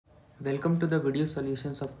Welcome to the video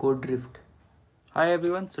solutions of CodeDrift. Hi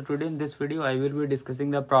everyone, so today in this video I will be discussing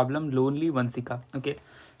the problem Lonely Vanshika. Okay,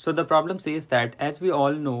 so the problem says that as we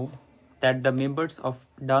all know that the members of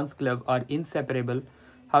dance club are inseparable.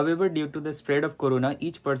 However, due to the spread of corona,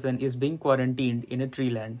 each person is being quarantined in a tree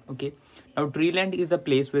land. Okay, now tree land is a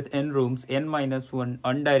place with n rooms, n-1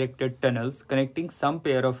 undirected tunnels connecting some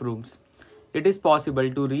pair of rooms. It is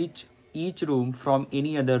possible to reach each room from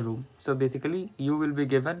any other room. So basically you will be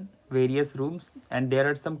given various rooms and there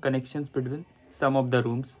are some connections between some of the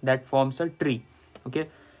rooms that forms a tree. Okay,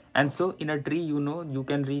 and so in a tree you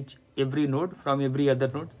can reach every node from every other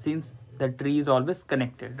node since the tree is always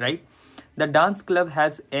connected, right? The dance club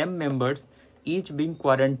has m members, each being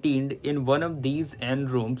quarantined in one of these n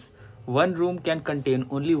rooms. One room can contain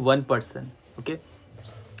only one person. Okay,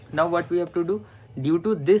 now what we have to do? Due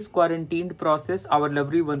to this quarantined process, our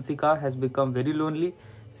lovely Vanshika has become very lonely.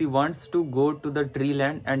 She wants to go to the tree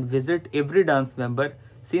land and visit every dance member.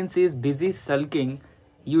 Since she is busy sulking,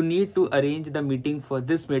 you need to arrange the meeting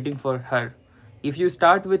for her. If you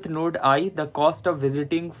start with node I, the cost of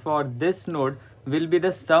visiting for this node will be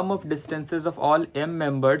the sum of distances of all m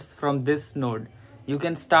members from this node. You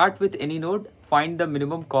can start with any node, find the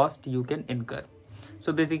minimum cost you can incur.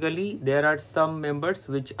 So basically there are some members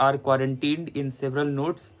which are quarantined in several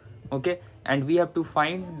nodes. Okay, and we have to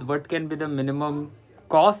find what can be the minimum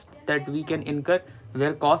cost that we can incur,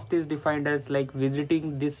 where cost is defined as like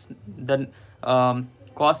visiting this, the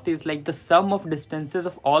cost is like the sum of distances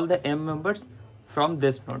of all the m members from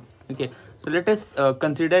this node. Okay, so let us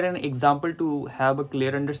consider an example to have a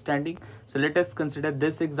clear understanding. So let us consider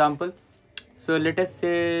this example. So let us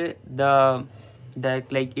say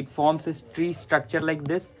that like it forms a tree structure like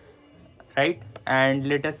this, right? And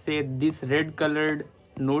let us say these red colored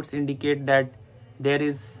nodes indicate that there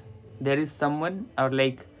is someone, or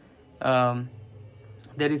like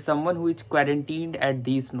there is someone who is quarantined at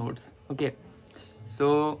these nodes. Okay,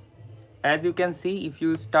 so as you can see, if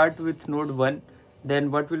you start with node 1,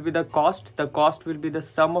 then what will be the cost? The cost will be the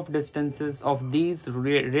sum of distances of these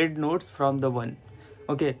red nodes from the 1.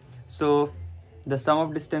 Okay, so the sum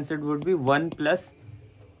of distances would be 1 plus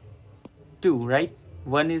 2, right?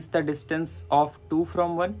 1 is the distance of 2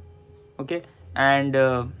 from 1. Okay, and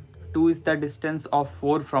 2 is the distance of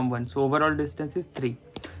 4 from 1. So overall distance is 3.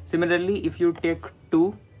 Similarly, if you take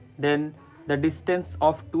 2, then the distance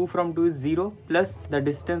of 2 from 2 is 0, plus the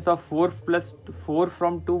distance of 4 plus 4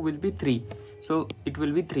 from 2 will be 3. So it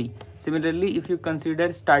will be 3. Similarly, if you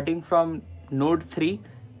consider starting from node 3,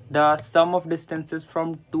 the sum of distances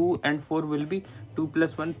from 2 and 4 will be 2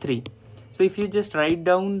 plus 1, 3. So if you just write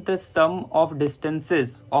down the sum of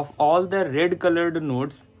distances of all the red colored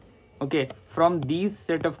nodes, okay, from these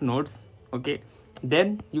set of nodes, okay,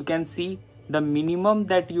 then you can see the minimum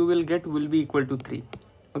that you will get will be equal to 3.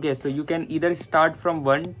 Okay, so you can either start from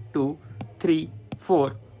 1, 2, 3,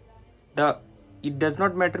 4. It does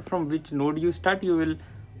not matter from which node you start, you will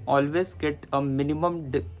always get a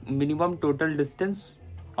minimum total distance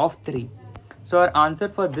of 3. So our answer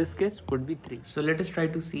for this case would be 3. So let us try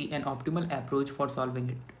to see an optimal approach for solving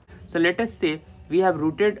it. So let us say we have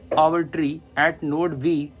rooted our tree at node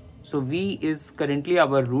V. So V is currently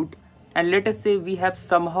our root, and let us say we have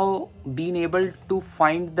somehow been able to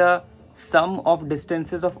find the sum of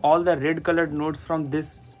distances of all the red colored nodes from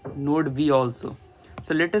this node V also.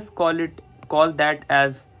 So let us call that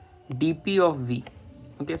as dp of V.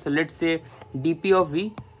 Okay, so let's say dp of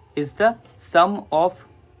V is the sum of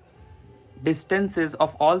distances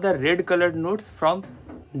of all the red colored nodes from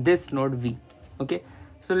this node V. Okay,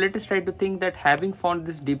 so let us try to think that having found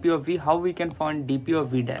this dp of V, how we can find dp of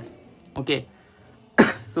V dash. Okay,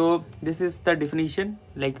 so this is the definition,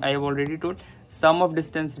 like I have already told. Sum of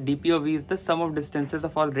distance, dp of V is the sum of distances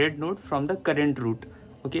of all red node from the current root.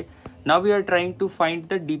 Okay, now we are trying to find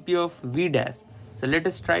the dp of V dash. So let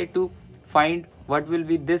us try to find what will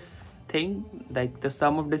be this thing, like the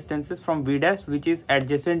sum of distances from V dash which is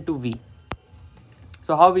adjacent to V.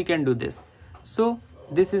 So how we can do this? So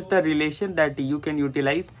this is the relation that you can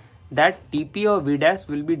utilize, that dp of V dash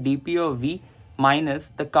will be dp of V minus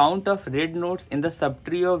the count of red nodes in the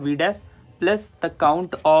subtree of V dash plus the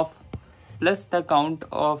count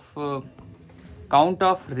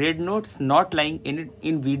of red nodes not lying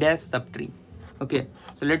in V dash subtree. Okay,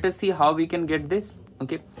 so let us see how we can get this.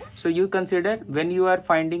 Okay, so you consider when you are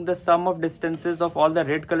finding the sum of distances of all the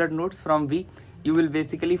red colored nodes from V, you will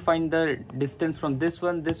basically find the distance from this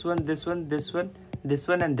one, this one, this one, this one, this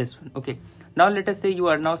one, and this one. Okay, now let us say you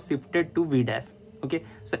are now shifted to V dash. Okay,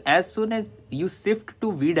 so as soon as you shift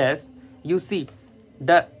to V dash, you see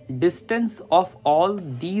the distance of all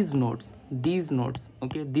these nodes,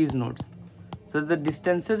 okay, these nodes. So the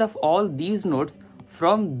distances of all these nodes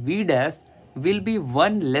from V dash will be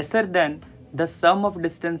 1 lesser than the sum of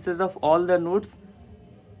distances of all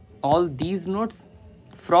these nodes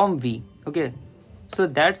from V. Okay, so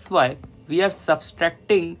that's why we are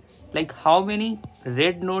subtracting like how many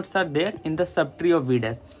red nodes are there in the subtree of V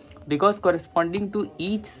dash, because corresponding to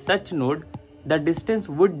each such node the distance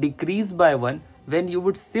would decrease by 1 when you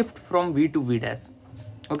would shift from V to V dash.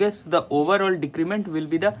 Okay, so the overall decrement will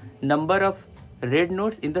be the number of red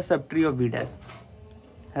nodes in the subtree of V dash,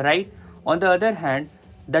 right? On the other hand,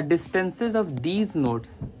 the distances of these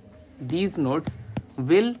nodes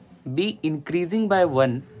will be increasing by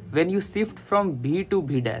 1 when you shift from V to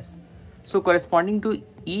V dash. So corresponding to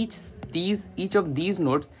each of these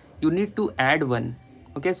nodes, you need to add 1.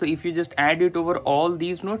 Okay, so if you just add it over all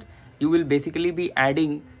these nodes, you will basically be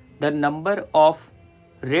adding the number of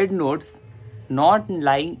red nodes not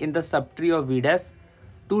lying in the subtree of V dash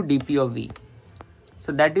to dp of V.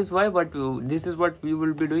 So that is why this is what we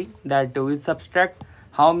will be doing, that we subtract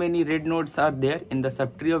how many red nodes are there in the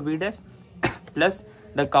subtree of V dash plus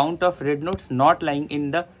the count of red nodes not lying in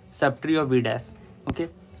the subtree of V dash. Okay,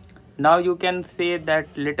 now you can say that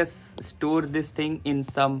let us store this thing in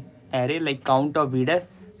some array like count of V dash.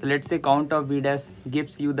 So let's say count of V dash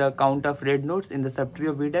gives you the count of red nodes in the subtree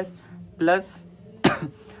of V dash plus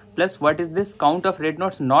plus what is this count of red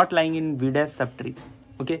nodes not lying in V dash subtree.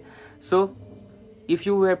 Okay, so if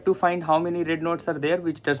you have to find how many red nodes are there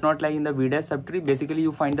which does not lie in the V dash subtree, basically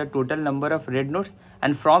you find the total number of red nodes,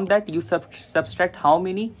 and from that you subtract how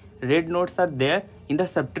many red nodes are there in the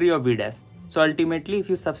subtree of V dash. So ultimately if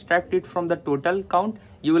you subtract it from the total count,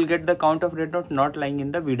 you will get the count of red nodes not lying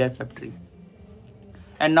in the V dash subtree.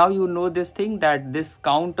 And now you know this thing, that this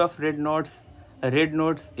count of red nodes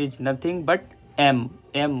is nothing but m,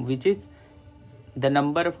 which is the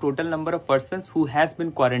total number of persons who has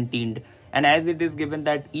been quarantined. And as it is given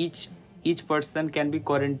that each person can be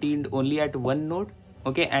quarantined only at one node,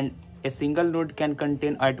 okay, and a single node can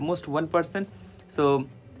contain at most one person. So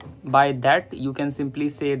by that you can simply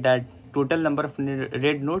say that total number of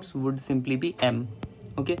red nodes would simply be m.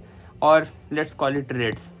 Okay, or let's call it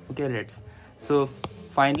reds. Okay, reds. So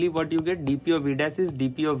finally what you get, dp of V dash is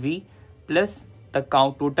dp of V plus the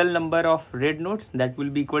total number of red nodes, that will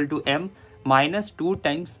be equal to m minus 2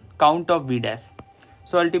 times count of V dash.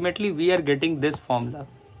 So ultimately we are getting this formula.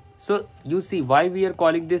 So you see why we are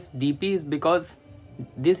calling this dp is because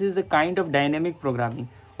this is a kind of dynamic programming.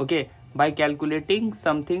 Okay, by calculating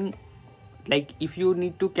something, like if you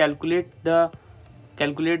need to calculate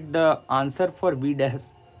the answer for V dash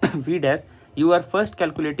V dash, you are first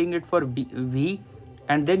calculating it for V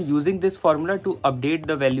and then using this formula to update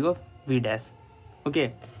the value of V dash.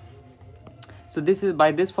 Okay, so this is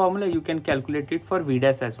by this formula you can calculate it for V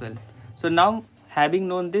dash as well. So now having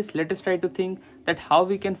known this, let us try to think that how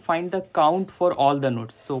we can find the count for all the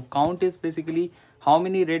nodes. So count is basically how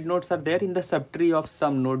many red nodes are there in the subtree of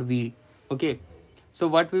some node V. Okay, so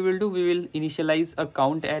what we will do, we will initialize a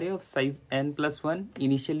count array of size n plus 1,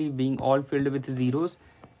 initially being all filled with zeros.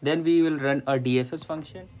 Then we will run a dfs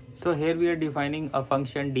function. So here we are defining a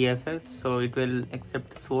function dfs, so it will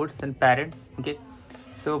accept source and parent. Okay,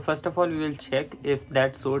 so first of all we will check if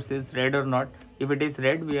that source is red or not. If it is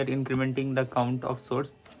red, we are incrementing the count of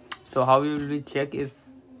source. So how we will check is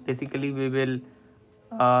basically we will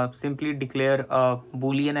simply declare a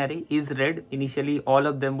boolean array is red. Initially all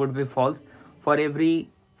of them would be false. For every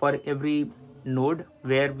node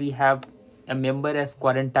where we have a member as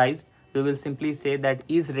quarantized, we will simply say that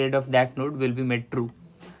is red of that node will be made true.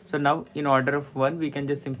 So now in order of 1, we can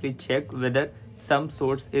just simply check whether some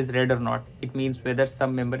source is red or not. It means whether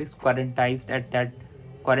some member is quarantined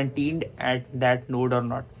at that node or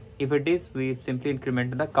not. If it is, we simply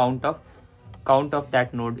increment the count of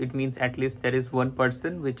that node. It means at least there is one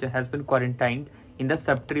person which has been quarantined in the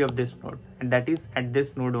subtree of this node, and that is at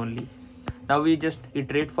this node only. Now we just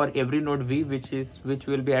iterate for every node V which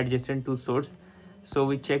will be adjacent to source. So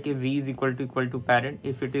we check if V is equal to parent.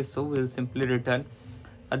 If it is so, we will simply return.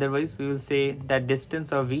 Otherwise we will say that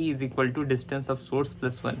distance of V is equal to distance of source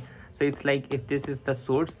plus 1. So it's like if this is the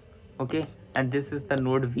source, okay, and this is the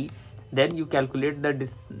node V, then you calculate the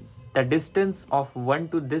distance of 1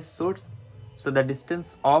 to this source. So the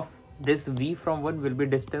distance of this V from 1 will be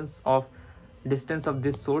distance of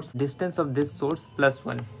this source plus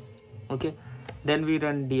 1. Okay, then we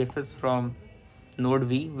run dfs from node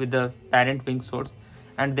V with the parent being source,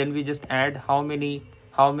 and then we just add how many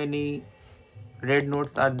red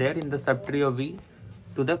nodes are there in the subtree of V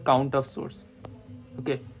to the count of source.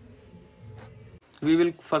 Okay, we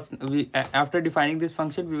will after defining this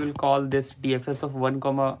function, we will call this dfs of 1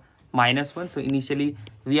 comma -1. So initially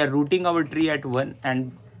we are rooting our tree at 1,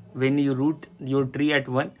 and when you root your tree at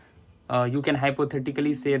 1, you can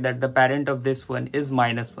hypothetically say that the parent of this one is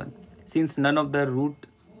 -1, since none of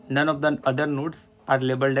the other nodes are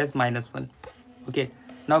labeled as -1. Okay,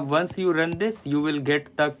 now once you run this, you will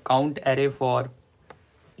get the count array for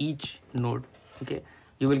each node. Okay,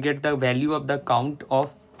 you will get the value of the count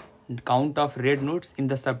of red nodes in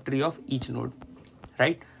the subtree of each node,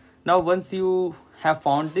 right? Now once you have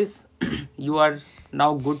found this, you are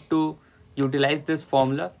now good to utilize this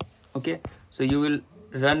formula. Okay, so you will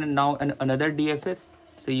run now another DFS.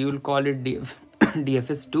 So you will call it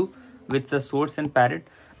DFS2 with the source and parent.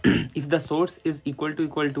 If the source is equal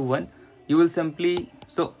to 1, you will simply,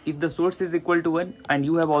 so if the source is equal to 1 and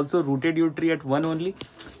you have also rooted your tree at 1 only,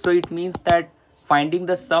 so it means that finding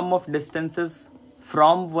the sum of distances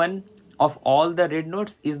from 1 of all the red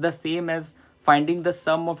nodes is the same as finding the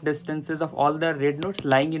sum of distances of all the red nodes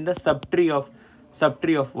lying in the subtree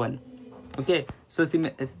of 1. Okay, so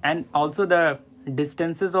and also the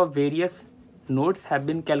distances of various nodes have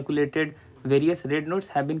been calculated, various red nodes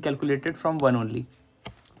have been calculated from 1 only.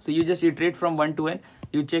 So you just iterate from 1 to n,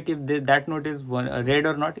 you check if that node is red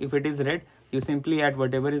or not. If it is red, you simply add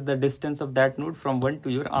whatever is the distance of that node from 1 to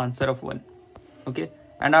your answer of 1. Okay,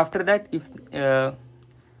 and after that,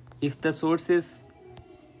 if the source is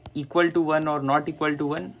equal to 1 or not equal to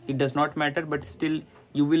 1, it does not matter, but still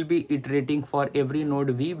you will be iterating for every node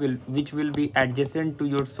v which will be adjacent to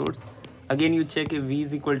your source. Again, you check if v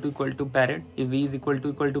is equal to parent. If v is equal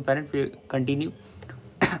to parent, we continue.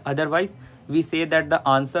 Otherwise, we say that the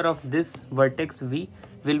answer of this vertex v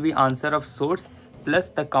will be answer of source plus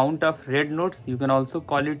the count of red nodes. You can also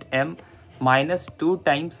call it m minus 2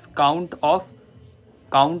 times count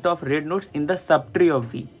of red nodes in the subtree of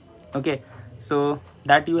v. Okay, so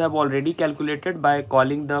that you have already calculated by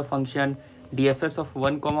calling the function dfs of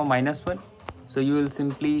 1 comma -1. So you will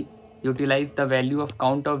simply utilize the value of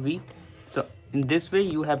count of v. So in this way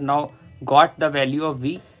you have now got the value of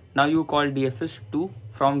v. Now you call dfs2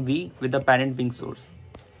 from v with the parent being source.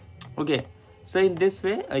 Okay, so in this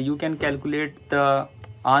way you can calculate the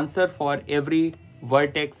answer for every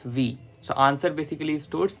vertex v. So answer basically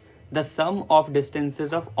stores the sum of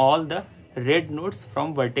distances of all the red nodes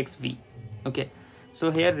from vertex v. Okay,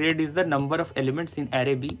 so here red is the number of elements in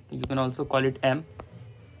array b. You can also call it m.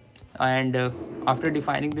 And after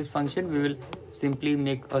defining this function, we will simply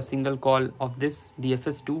make a single call of this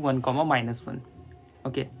dfs2 1 comma -1.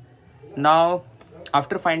 Okay, now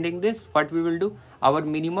after finding this, what we will do, our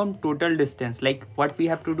minimum total distance, like what we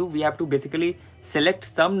have to do, we have to basically select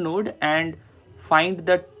some node and find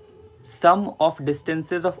the sum of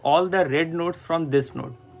distances of all the red nodes from this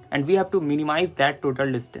node, and we have to minimize that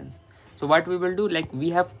total distance. So what we will do, like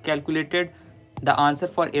we have calculated the answer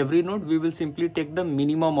for every node, we will simply take the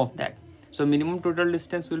minimum of that. So minimum total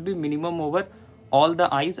distance will be minimum over all the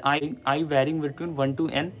i's, I varying between 1 to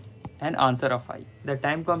n, and answer of I. The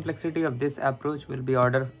time complexity of this approach will be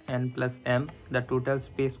order of n plus m. The total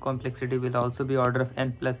space complexity will also be order of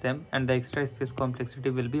n plus m, and the extra space complexity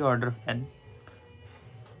will be order of n.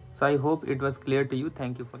 So I hope it was clear to you.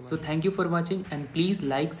 Thank you for watching. So thank you for watching, and please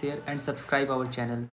like, share and subscribe our channel.